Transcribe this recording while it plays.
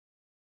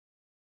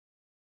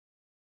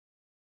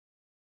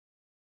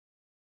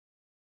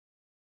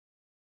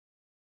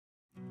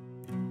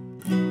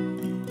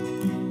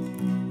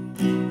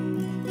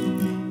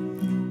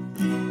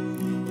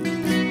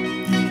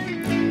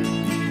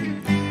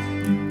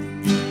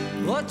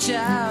Watch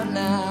out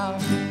now,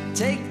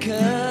 take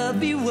a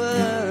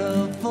beware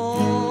of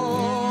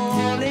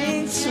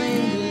falling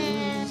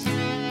swingers,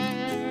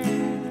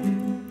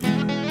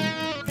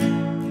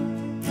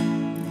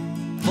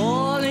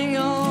 falling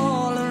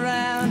all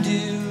around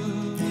you.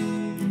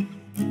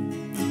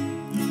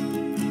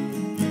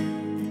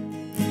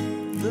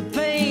 The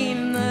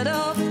pain that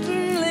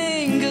often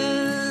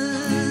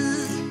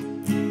lingers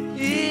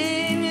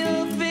in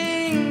your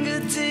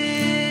fingertips.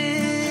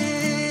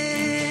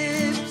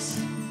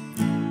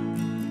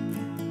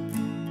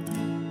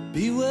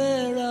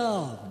 Beware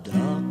of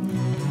darkness.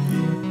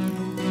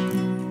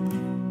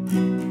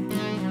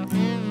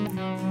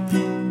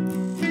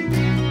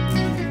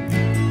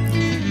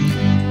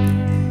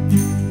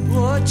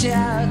 Watch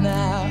out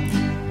now,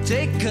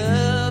 take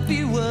a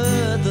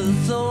beware the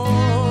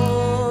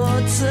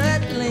thoughts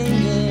that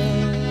linger,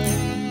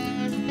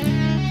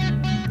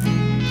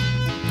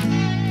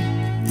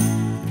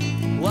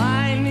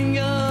 winding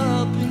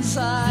up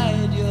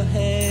inside your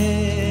head.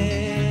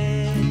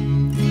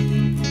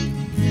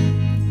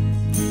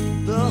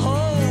 The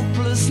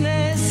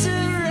hopelessness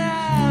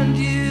around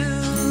you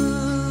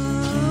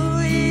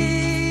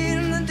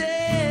in the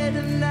dead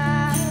of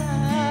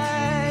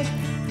night.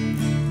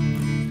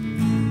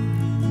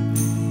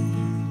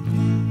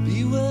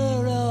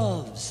 Beware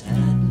of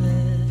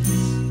sadness,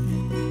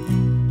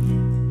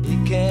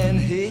 it can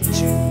hit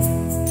you,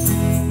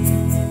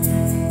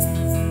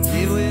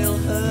 it will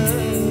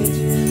hurt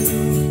you.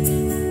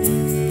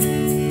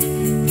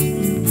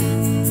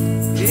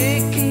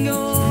 It can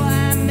go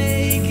and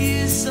make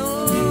you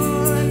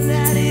sore, and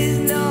that is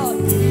not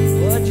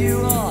what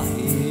you are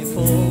here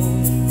for.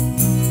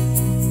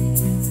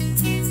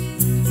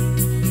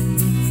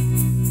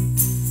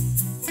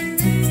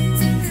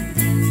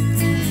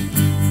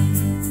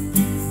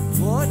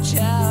 Watch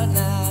out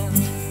now,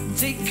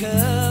 take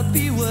a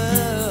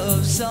beware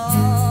of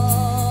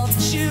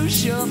soft shoe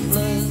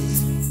shufflers,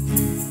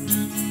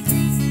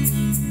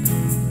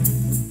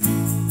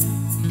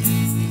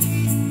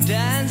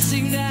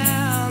 dancing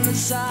down the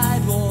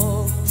sidewalk.